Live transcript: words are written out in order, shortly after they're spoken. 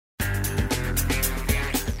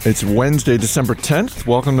It's Wednesday, December 10th.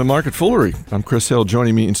 Welcome to Market Foolery. I'm Chris Hill.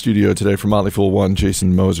 Joining me in studio today from Motley Fool One,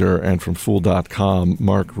 Jason Moser, and from Fool.com,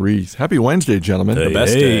 Mark Reith. Happy Wednesday, gentlemen. The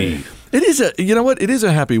best day. It is it is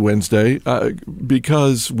a happy Wednesday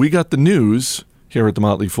because we got the news here at the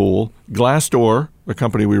Motley Fool. Glassdoor, a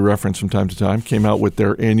company we reference from time to time, came out with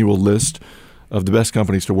their annual list of the best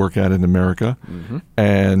companies to work at in America. Mm-hmm.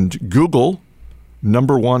 And Google,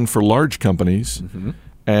 number one for large companies. Mm-hmm.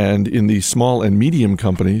 And in the small and medium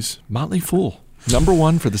companies, Motley Fool, number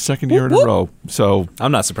one for the second year in a row. So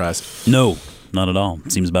I'm not surprised. No, not at all.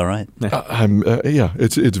 Seems about right.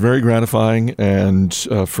 It's very gratifying. And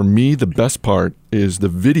for me, the best part is the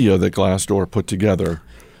video that Glassdoor put together.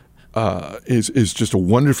 Is just a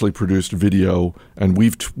wonderfully produced video, and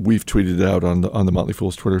we've tweeted it out on the Motley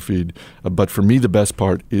Fool's Twitter feed. But for me, the best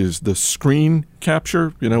part is the screen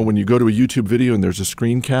capture. You know, when you go to a YouTube video and there's a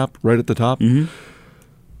screen cap right at the top. Mm-hmm.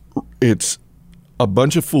 It's a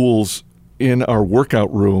bunch of fools in our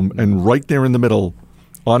workout room, and right there in the middle,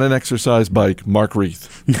 on an exercise bike, Mark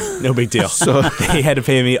Reith. No big deal. So they had to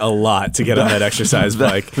pay me a lot to get on that exercise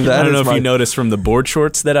bike. I don't know if you noticed from the board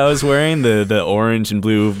shorts that I was wearing, the orange and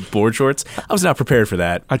blue board shorts. I was not prepared for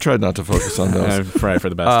that. I tried not to focus on those. I'm probably for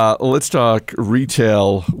the best. Let's talk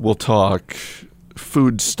retail. We'll talk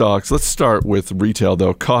food stocks. Let's start with retail,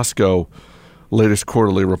 though. Costco, latest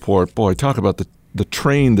quarterly report. Boy, talk about the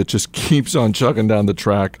train that just keeps on chugging down the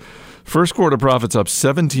track. First quarter profits up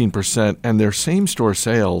 17%, and their same-store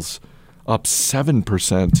sales up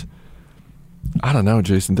 7%. I don't know,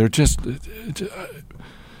 Jason. They're just...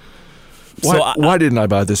 Why didn't I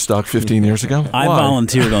buy this stock 15 years ago? I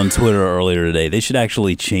volunteered on Twitter earlier today. They should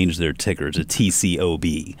actually change their ticker to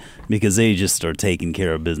TCOB because they just are taking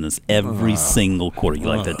care of business every single quarter. You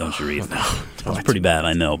like that, don't you, Reith? It's pretty bad,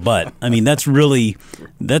 I know. But, I mean, that's really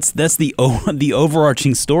that's the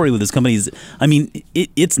overarching story with this company. I mean,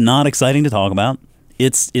 it's not exciting to talk about.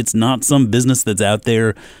 It's not some business that's out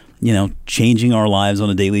there, you know, changing our lives on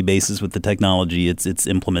a daily basis with the technology it's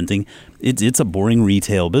implementing. It's a boring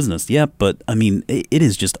retail business, yeah, but I mean, it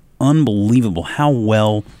is just unbelievable how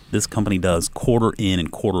well this company does quarter in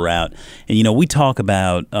and quarter out. And, you know, we talk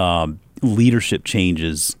about leadership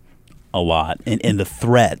changes a lot and the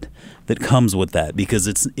threat that comes with that because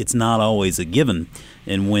it's not always a given.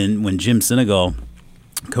 And when Jim Sinegal,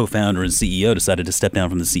 co-founder and CEO, decided to step down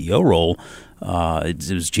from the CEO role,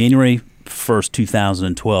 it was January 1st,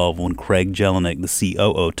 2012, when Craig Jelinek, the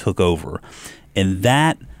COO, took over. And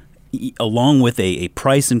that, along with a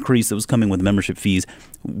price increase that was coming with membership fees,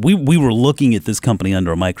 we were looking at this company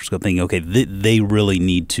under a microscope thinking, okay, they really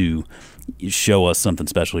need to show us something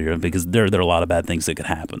special here because there are a lot of bad things that could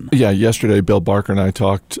happen. Yeah, yesterday Bill Barker and I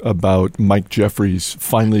talked about Mike Jeffries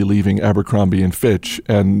finally leaving Abercrombie & Fitch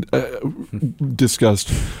and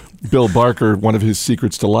discussed Bill Barker, one of his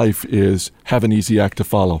secrets to life is have an easy act to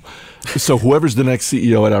follow. So whoever's the next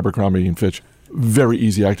CEO at Abercrombie & Fitch, very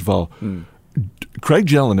easy act to follow. Craig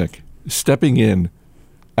Jelinek stepping in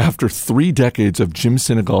after 3 decades of Jim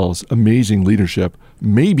Sinegal's amazing leadership,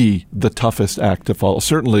 maybe the toughest act to follow,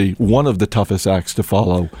 certainly one of the toughest acts to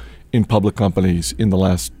follow in public companies in the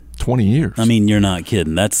last 20 years. I mean, you're not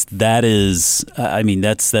kidding. That's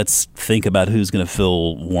think about who's going to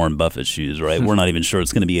fill Warren Buffett's shoes, right? We're not even sure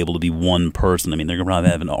it's going to be able to be one person. I mean, they're going to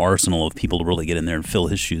probably have an arsenal of people to really get in there and fill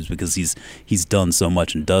his shoes because he's done so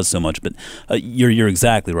much and does so much. But you're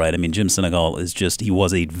exactly right. I mean, Jim Sinegal he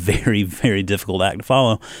was a very, very difficult act to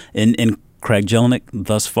follow. And Craig Jelinek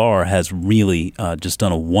thus far has really just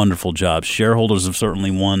done a wonderful job. Shareholders have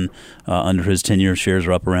certainly won under his tenure. Shares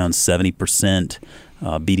are up around 70%.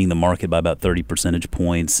 Beating the market by about 30 percentage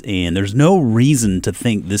points. And there's no reason to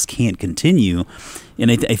think this can't continue. And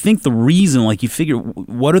I think the reason, like you figure,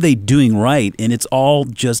 what are they doing right? And it's all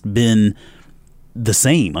just been the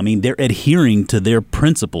same. I mean, they're adhering to their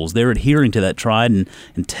principles. They're adhering to that tried and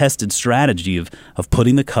tested strategy of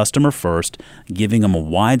putting the customer first, giving them a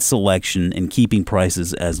wide selection, and keeping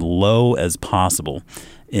prices as low as possible.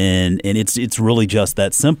 And it's really just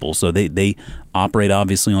that simple. So they operate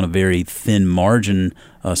obviously on a very thin margin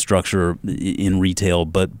structure in retail,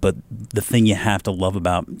 but the thing you have to love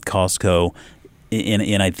about Costco,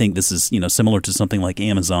 and I think this is similar to something like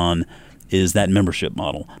Amazon, is that membership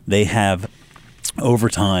model. They have over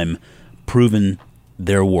time proven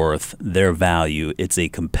their worth, their value. It's a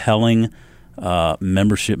compelling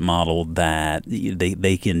membership model that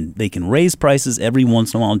they can raise prices every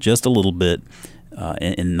once in a while just a little bit.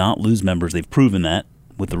 And not lose members. They've proven that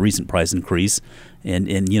with the recent price increase. And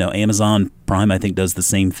Amazon Prime, I think, does the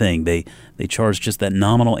same thing. They charge just that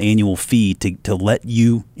nominal annual fee to let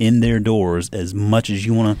you in their doors as much as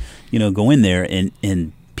you want to go in there.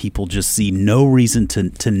 And people just see no reason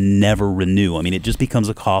to never renew. I mean, it just becomes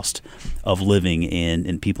a cost of living,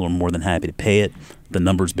 and people are more than happy to pay it. The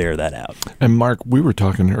numbers bear that out. And Mark, we were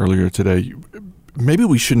talking earlier today, maybe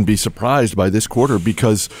we shouldn't be surprised by this quarter,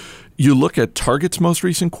 because you look at Target's most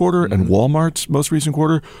recent quarter and Walmart's most recent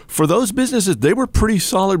quarter. For those businesses, they were pretty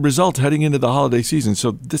solid results heading into the holiday season.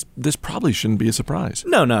 So this probably shouldn't be a surprise.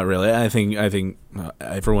 No, not really. I think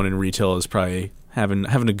everyone in retail is probably having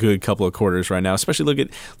a good couple of quarters right now. Especially look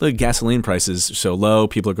at gasoline prices so low.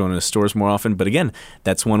 People are going to stores more often. But again,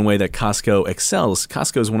 that's one way that Costco excels.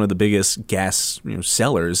 Costco is one of the biggest gas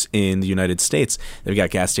sellers in the United States. They've got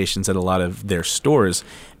gas stations at a lot of their stores.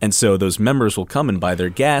 And so those members will come and buy their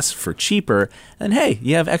gas for cheaper. And hey,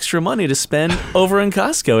 you have extra money to spend over in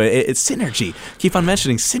Costco. It's synergy. Keep on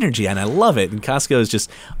mentioning synergy, and I love it. And Costco is just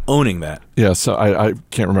owning that. Yeah, so I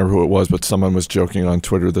can't remember who it was, but someone was joking on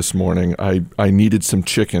Twitter this morning. I needed some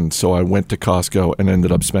chicken, so I went to Costco and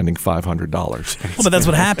ended up spending $500. Well, but that's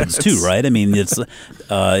what happens too, right? I mean, it's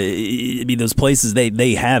those places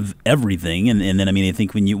they have everything, and then I mean, I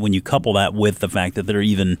think when you couple that with the fact that they're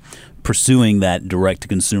even pursuing that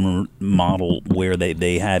direct-to-consumer model where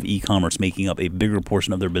they have e-commerce making up a bigger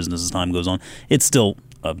portion of their business as time goes on. It's still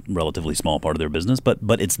a relatively small part of their business, but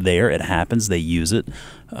it's there. It happens. They use it.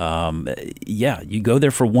 You go there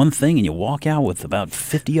for one thing and you walk out with about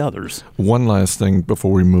 50 others. One last thing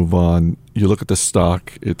before we move on. You look at the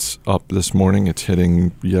stock. It's up this morning. It's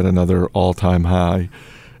hitting yet another all-time high.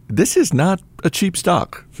 This is not a cheap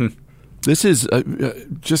stock. This is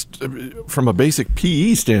just from a basic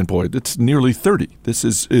PE standpoint, it's nearly 30. This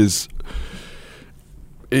is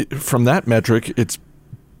from that metric, it's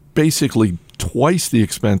basically twice the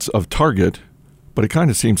expense of Target, but it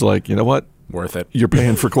kind of seems like, you know what? Worth it. You're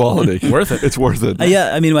paying for quality. Worth it. It's worth it.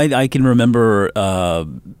 Yeah, I mean, I can remember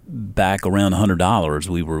back around $100,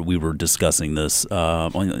 we were discussing this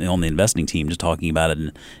on the investing team, just talking about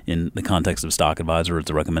it in the context of Stock Advisor.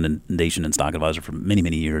 It's a recommendation in Stock Advisor for many,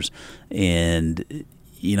 many years. And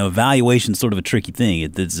valuation is sort of a tricky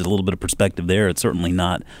thing. There's a little bit of perspective there. It's certainly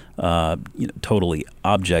not totally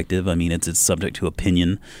objective. I mean, it's subject to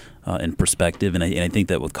opinion and perspective. And I think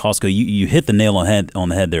that with Costco, you hit the nail on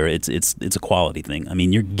the head there. It's a quality thing. I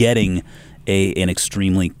mean, you're getting an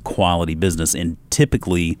extremely quality business, and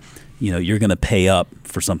typically, you're going to pay up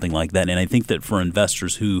for something like that. And I think that for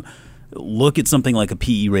investors who look at something like a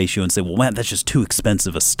PE ratio and say, well, man, that's just too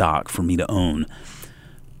expensive a stock for me to own.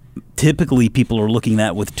 Typically, people are looking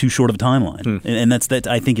at with too short of a timeline, and that's that.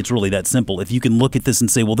 I think it's really that simple. If you can look at this and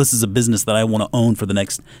say, "Well, this is a business that I want to own for the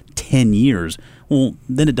next 10 years," well,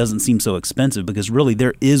 then it doesn't seem so expensive, because really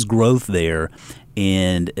there is growth there,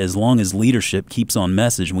 and as long as leadership keeps on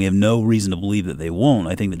message, and we have no reason to believe that they won't,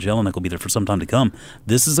 I think that Jelinek will be there for some time to come.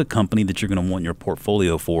 This is a company that you're going to want your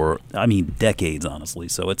portfolio for, I mean, decades, honestly.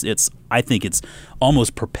 So I think it's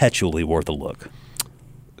almost perpetually worth a look.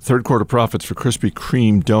 Third quarter profits for Krispy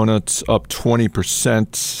Kreme donuts up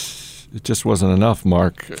 20%. It just wasn't enough,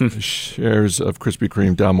 Mark. Shares of Krispy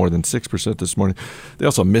Kreme down more than 6% this morning. They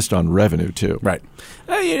also missed on revenue, too. Right.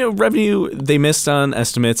 Revenue, they missed on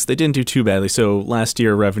estimates. They didn't do too badly. So last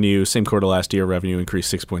year, same quarter last year, revenue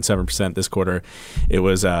increased 6.7%. This quarter, it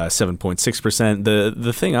was 7.6%.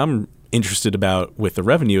 The thing I'm interested about with the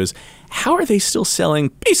revenue is, how are they still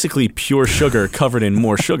selling basically pure sugar covered in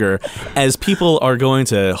more sugar as people are going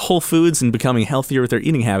to Whole Foods and becoming healthier with their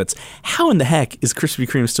eating habits? How in the heck is Krispy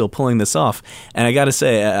Kreme still pulling this off? And I got to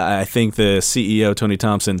say, I think the CEO, Tony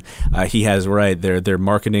Thompson, he has right. Their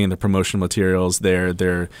marketing and their promotional materials,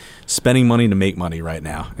 they're spending money to make money right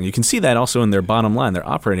now. And you can see that also in their bottom line, their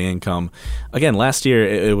operating income. Again, last year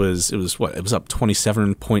it was what? It was up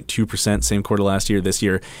 27.2%, same quarter last year. This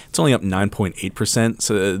year it's only up 9.8%.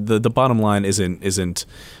 So the bottom line isn't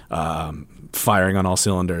firing on all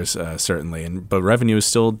cylinders, certainly. But revenue is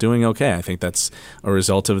still doing okay. I think that's a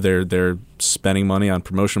result of their spending money on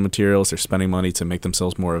promotional materials. They're spending money to make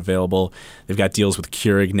themselves more available. They've got deals with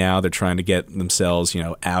Keurig now. They're trying to get themselves,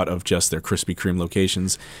 out of just their Krispy Kreme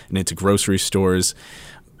locations and into grocery stores.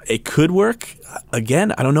 It could work.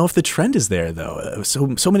 Again, I don't know if the trend is there, though.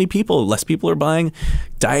 So many people, less people are buying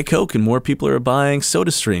Diet Coke and more people are buying Soda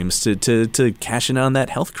Streams to cash in on that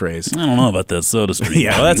health craze. I don't know about that Soda Stream.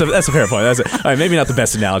 Yeah, well, that's a fair point. All right, maybe not the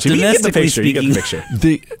best analogy, but you get the picture.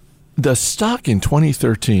 The stock in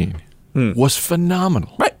 2013 was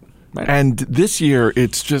phenomenal. Right. And this year,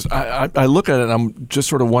 it's just, I look at it and I'm just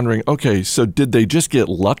sort of wondering, okay, so did they just get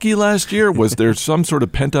lucky last year? Was there some sort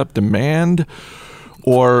of pent-up demand?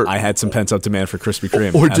 Or I had some pent-up demand for Krispy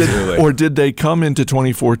Kreme. Or did they come into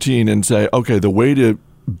 2014 and say, okay, the way to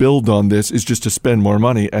build on this is just to spend more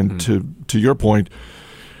money? And to your point,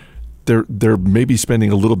 they're maybe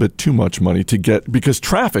spending a little bit too much money to get, because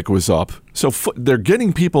traffic was up. So they're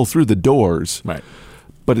getting people through the doors. Right.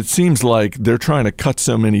 But it seems like they're trying to cut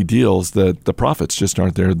so many deals that the profits just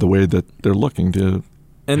aren't there the way that they're looking to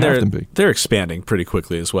and have them be. They're expanding pretty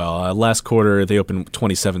quickly as well. Last quarter, they opened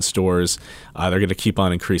 27 stores. They're going to keep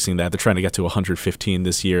on increasing that. They're trying to get to 115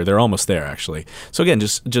 this year. They're almost there, actually. So again,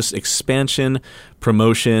 just expansion,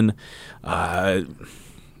 promotion. I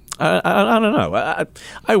don't know.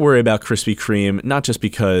 I worry about Krispy Kreme, not just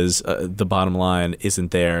because the bottom line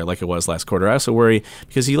isn't there like it was last quarter. I also worry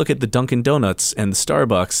because you look at the Dunkin' Donuts and the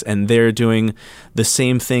Starbucks, and they're doing the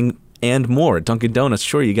same thing and more. Dunkin' Donuts,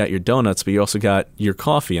 sure, you got your donuts, but you also got your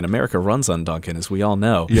coffee, and America runs on Dunkin', as we all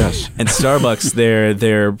know. Yes. And Starbucks,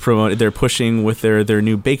 they're pushing with their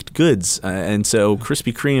new baked goods, and so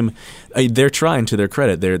Krispy Kreme, they're trying, to their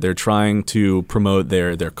credit, they're trying to promote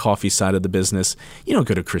their coffee side of the business. You don't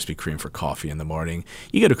go to Krispy Kreme for coffee in the morning.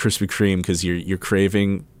 You go to Krispy Kreme because you're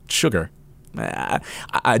craving sugar.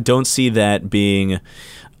 I don't see that being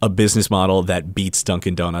a business model that beats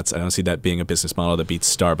Dunkin' Donuts. I don't see that being a business model that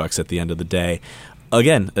beats Starbucks at the end of the day.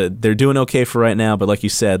 Again, they're doing okay for right now, but like you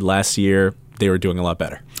said, last year they were doing a lot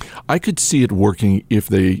better. I could see it working if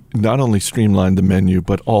they not only streamlined the menu,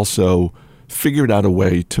 but also figured out a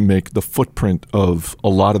way to make the footprint of a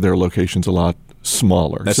lot of their locations a lot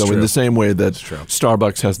smaller. That's so true. in the same way that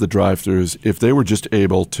Starbucks has the drive-thrus, if they were just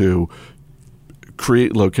able to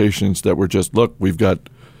create locations that were just, look, we've got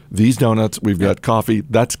these donuts, we've got coffee,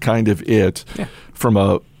 that's kind of it. Yeah. From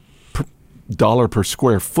a dollar per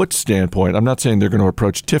square foot standpoint, I'm not saying they're going to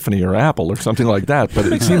approach Tiffany or Apple or something like that, but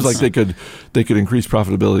it seems like they could increase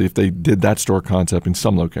profitability if they did that store concept in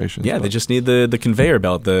some locations. Yeah, they just need the conveyor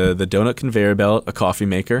belt, the donut conveyor belt, a coffee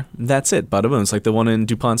maker. That's it. Bada boom. It's like the one in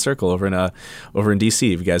DuPont Circle over in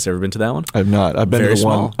DC. Have you guys ever been to that one? I've not. I've been Very to the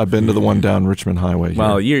one. small. I've been to the one down Richmond Highway.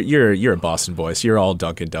 Well, here. you're a Boston boy, so you're all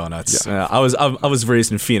Dunkin' Donuts. Yeah. I was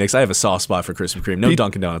raised in Phoenix. I have a soft spot for Krispy Kreme. No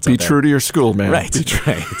Dunkin' Donuts. Be out there. true to your school, man. Right.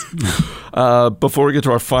 Before we get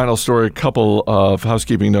to our final story, a couple of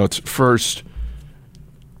housekeeping notes. First,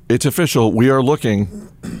 it's official. We are looking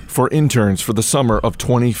for interns for the summer of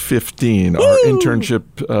 2015. Woo! Our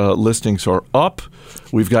internship listings are up.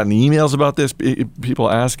 We've gotten emails about this, people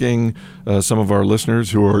asking some of our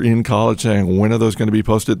listeners who are in college saying, when are those going to be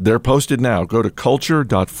posted? They're posted now. Go to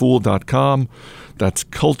culture.fool.com. That's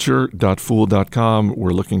culture.fool.com.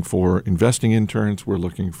 We're looking for investing interns. We're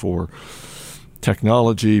looking for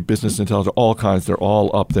technology, business intelligence, all kinds. They're all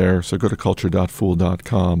up there. So go to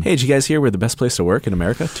culture.fool.com. Hey, did you guys hear we're the best place to work in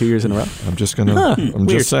America 2 years in a row? I'm just going to, I'm weird.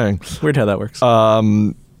 just saying. Weird how that works.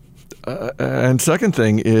 And second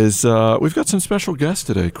thing is we've got some special guests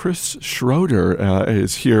today. Chris Schroeder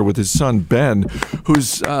is here with his son, Ben,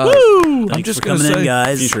 who's, I'm just going to say,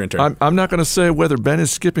 guys. Future intern. I'm not going to say whether Ben is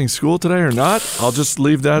skipping school today or not. I'll just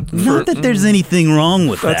leave that. Not that there's anything wrong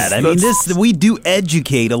with that. I mean, we do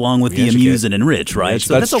educate along with the amuse and enrich, right?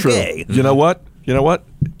 So that's okay. True. You know what?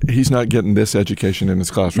 He's not getting this education in his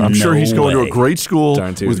classroom. I'm No sure he's going to way. a great school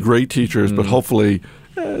Darn tootin'. with great teachers, but hopefully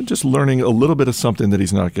just learning a little bit of something that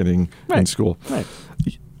he's not getting in school. Right.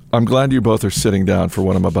 I'm glad you both are sitting down for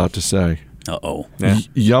what I'm about to say. Uh-oh. Yeah.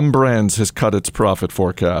 Yum Brands has cut its profit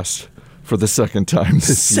forecast for the second time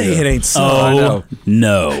this Say year. it ain't so. I know.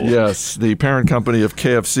 No. Yes, the parent company of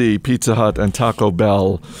KFC, Pizza Hut, and Taco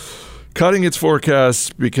Bell cutting its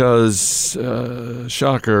forecast because,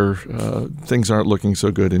 shocker, things aren't looking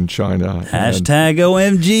so good in China. Hashtag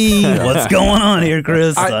OMG. What's going on here,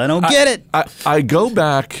 Chris? I don't get it. I go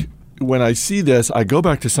back, when I see this, I go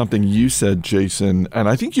back to something you said, Jason, and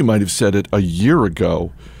I think you might have said it a year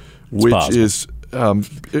ago, which possible. is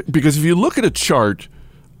because if you look at a chart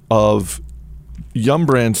of Yum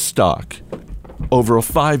Brand stock over a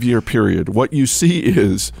 5-year period, what you see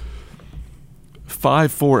is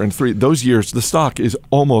 5, 4, and 3, those years, the stock is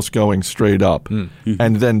almost going straight up. Mm-hmm.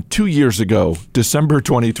 And then 2 years ago, December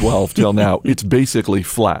 2012 till now, it's basically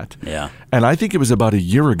flat. Yeah. And I think it was about a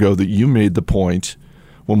year ago that you made the point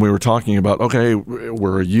when we were talking about, okay,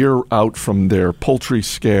 we're a year out from their poultry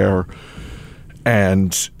scare,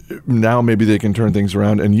 and now maybe they can turn things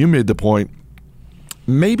around. And you made the point,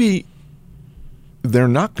 maybe they're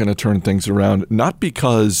not going to turn things around, not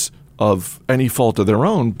because of any fault of their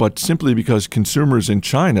own, but simply because consumers in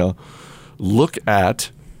China look at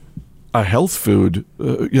a health food,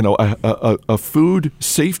 a food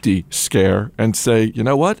safety scare and say, you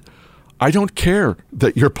know what? I don't care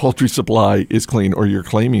that your poultry supply is clean or you're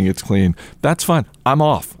claiming it's clean. That's fine. I'm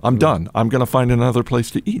off. I'm done. I'm going to find another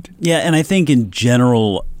place to eat. Yeah, and I think in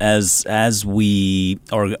general, as we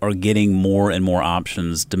are getting more and more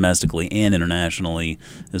options domestically and internationally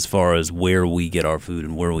as far as where we get our food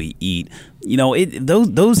and where we eat,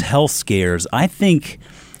 those health scares, I think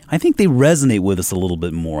they resonate with us a little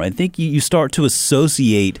bit more. I think you start to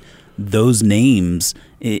associate those names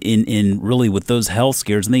in really with those health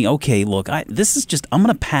scares and think, okay, look, I'm going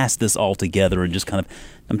to pass this altogether and just kind of,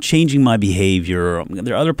 I'm changing my behavior.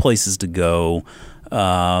 There are other places to go.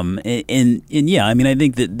 And yeah, I mean, I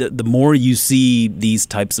think that the more you see these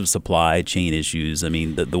types of supply chain issues, I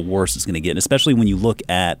mean, the worse it's going to get, and especially when you look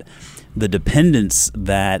at the dependence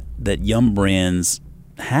that Yum Brands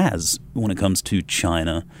has when it comes to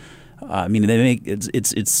China. I mean, they make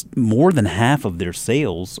it's more than half of their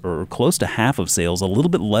sales, or close to half of sales, a little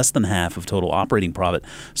bit less than half of total operating profit.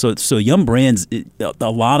 So Yum Brands,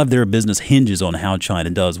 a lot of their business hinges on how China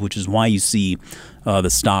does, which is why you see the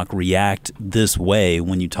stock react this way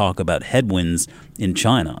when you talk about headwinds in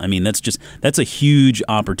China. I mean, that's a huge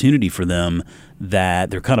opportunity for them that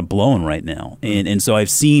they're kind of blowing right now. And so I've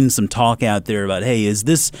seen some talk out there about, hey, is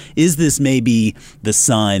this maybe the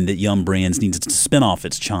sign that Yum Brands needs to spin off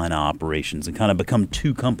its China operations and kind of become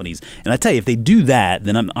two companies? And I tell you, if they do that,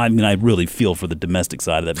 then I really feel for the domestic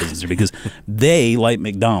side of that business, because they, like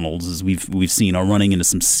McDonald's, as we've seen, are running into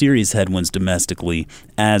some serious headwinds domestically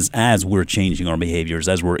as we're changing our behaviors,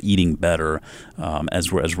 as we're eating better,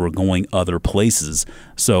 as we're going other places.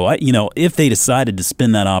 So if they decided to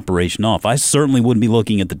spin that operation off, I certainly wouldn't be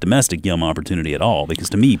looking at the domestic Yum opportunity at all, because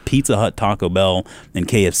to me, Pizza Hut, Taco Bell, and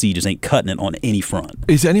KFC just ain't cutting it on any front.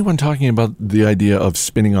 Is anyone talking about the idea of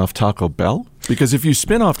spinning off Taco Bell? Because if you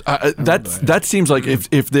spin off, that seems like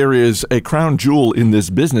if there is a crown jewel in this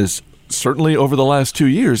business, certainly over the last 2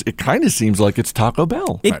 years, it kind of seems like it's Taco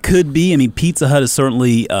Bell. It could be. I mean, Pizza Hut has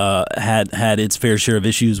certainly had its fair share of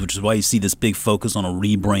issues, which is why you see this big focus on a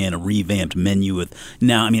rebrand, a revamped menu with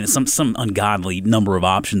now, I mean, some ungodly number of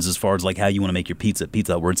options as far as like how you want to make your pizza at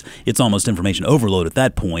Pizza Hut, where it's almost information overload at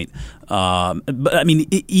that point. But I mean,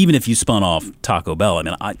 even if you spun off Taco Bell, I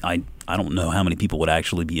mean, I don't know how many people would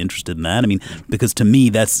actually be interested in that. I mean, because to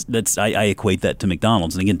me, I equate that to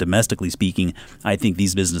McDonald's. And again, domestically speaking, I think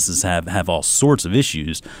these businesses have all sorts of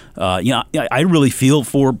issues. I really feel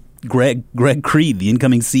for Greg Creed, the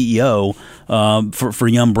incoming CEO for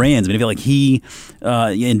Yum Brands. I mean, I feel like he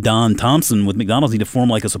and Don Thompson with McDonald's need to form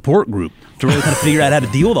like a support group to really kind of figure out how to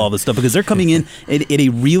deal with all this stuff, because they're coming in at a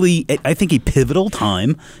really, I think, a pivotal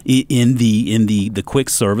time in the quick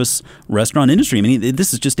service restaurant industry. I mean,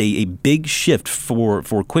 this is just a big shift for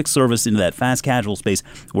quick service into that fast casual space,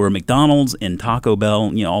 where McDonald's and Taco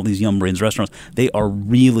Bell, all these Yum Brands restaurants, they are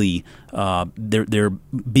really they're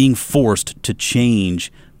being forced to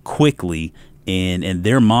change quickly, and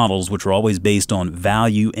their models, which are always based on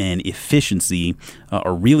value and efficiency,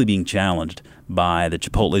 are really being challenged by the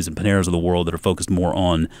Chipotles and Paneras of the world that are focused more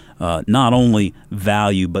on not only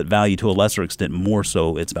value, but value to a lesser extent more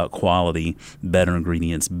so. It's about quality, better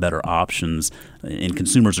ingredients, better options, and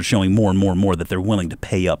consumers are showing more and more and more that they're willing to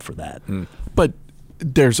pay up for that. But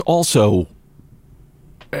there's also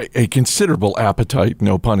a considerable appetite,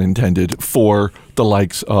 no pun intended, for the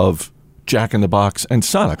likes of Jack in the Box and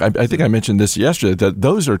Sonic. I think I mentioned this yesterday, that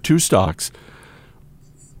those are two stocks.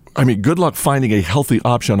 I mean, good luck finding a healthy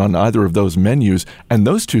option on either of those menus, and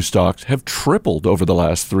those two stocks have tripled over the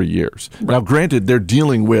last 3 years. Right. Now, granted, they're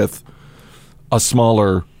dealing with a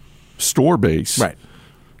smaller store base. Right.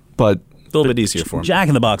 But a little bit easier for them. Jack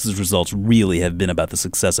in the Box's results really have been about the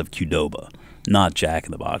success of Qdoba, not Jack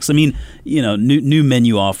in the Box. I mean, new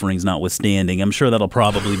menu offerings notwithstanding, I'm sure that'll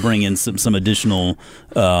probably bring in some additional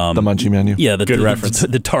the Munchie menu. Yeah, good reference.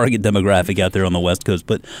 The target demographic out there on the West Coast.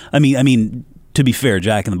 But I mean, to be fair,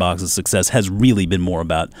 Jack in the Box's success has really been more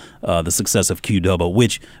about the success of Qdoba,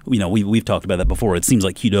 which we've talked about that before. It seems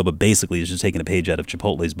like Qdoba basically is just taking a page out of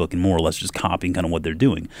Chipotle's book and more or less just copying kind of what they're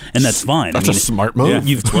doing, and that's fine. That's a smart move. Yeah,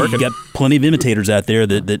 you've got plenty of imitators out there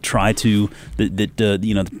that try to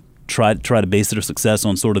try to base their success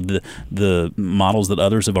on sort of the models that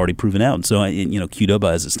others have already proven out. And so,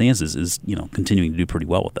 Qdoba as it stands is continuing to do pretty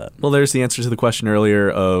well with that. Well, there's the answer to the question earlier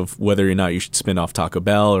of whether or not you should spin off Taco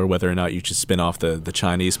Bell or whether or not you should spin off the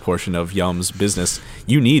Chinese portion of Yum's business.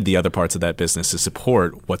 You need the other parts of that business to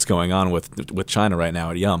support what's going on with China right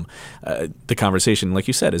now at Yum. The conversation, like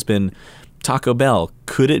you said, has been Taco Bell.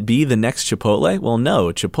 Could it be the next Chipotle? Well,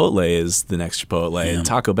 no. Chipotle is the next Chipotle. Yeah. And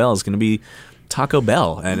Taco Bell is going to be Taco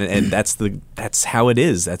Bell, and that's how it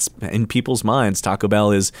is. That's in people's minds. Taco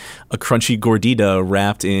Bell is a crunchy gordita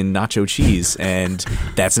wrapped in nacho cheese, and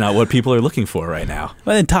that's not what people are looking for right now.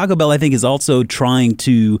 Well, and Taco Bell, I think, is also trying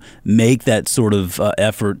to make that sort of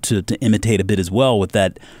effort to imitate a bit as well with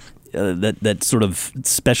that sort of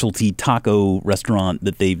specialty taco restaurant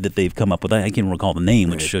that they've come up with. I can't recall the name,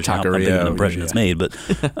 which shows how big an impression it's made. But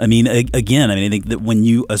I mean, again, I think that when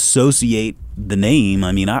you associate the name,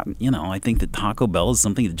 I think that Taco Bell is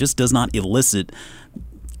something that just does not elicit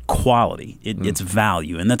quality. It's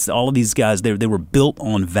value, and that's all of these guys. They were built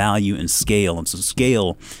on value and scale, and so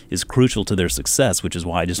scale is crucial to their success. Which is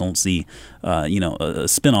why I just don't see, a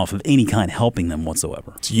spinoff of any kind helping them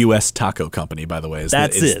whatsoever. It's U.S. Taco Company, by the way. Is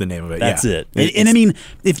the name of it. That's it. And I mean,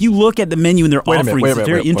 if you look at the menu and their offerings, it's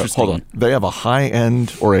very interesting. Hold on, they have a high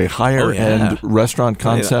end or a higher end restaurant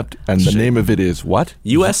concept, and the name of it is what?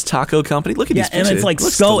 U.S. Taco Company. Look at these pictures. And it's like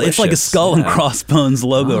skull. It's like a skull and crossbones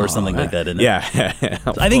logo or something like that. Isn't it? Yeah.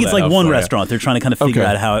 I think it's like one restaurant. They're trying to kind of figure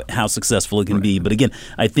out how successful it can be. But again,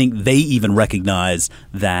 I think they even recognize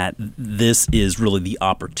that this is really the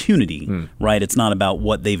opportunity, right? It's not about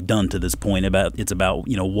what they've done to this point. It's about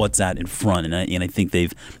what's at in front. And I think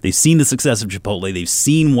they've seen the success of Chipotle. They've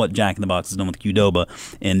seen what Jack in the Box has done with Qdoba,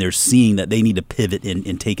 and they're seeing that they need to pivot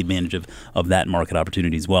and take advantage of that market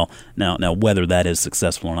opportunity as well. Now whether that is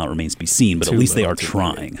successful or not remains to be seen. But at least they are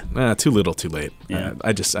trying. Too little, too late. Yeah.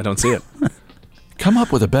 I don't see it. Come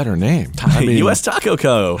up with a better name. U.S. Taco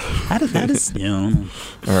Co. That is.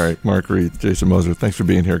 All right, Mark Reed, Jason Moser, thanks for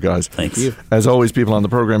being here, guys. Thanks. As always, people on the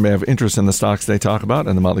program may have interest in the stocks they talk about,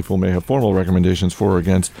 and the Motley Fool may have formal recommendations for or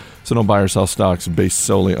against, so don't buy or sell stocks based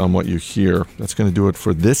solely on what you hear. That's going to do it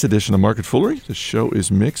for this edition of Market Foolery. The show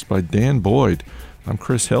is mixed by Dan Boyd. I'm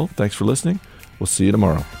Chris Hill. Thanks for listening. We'll see you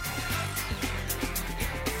tomorrow.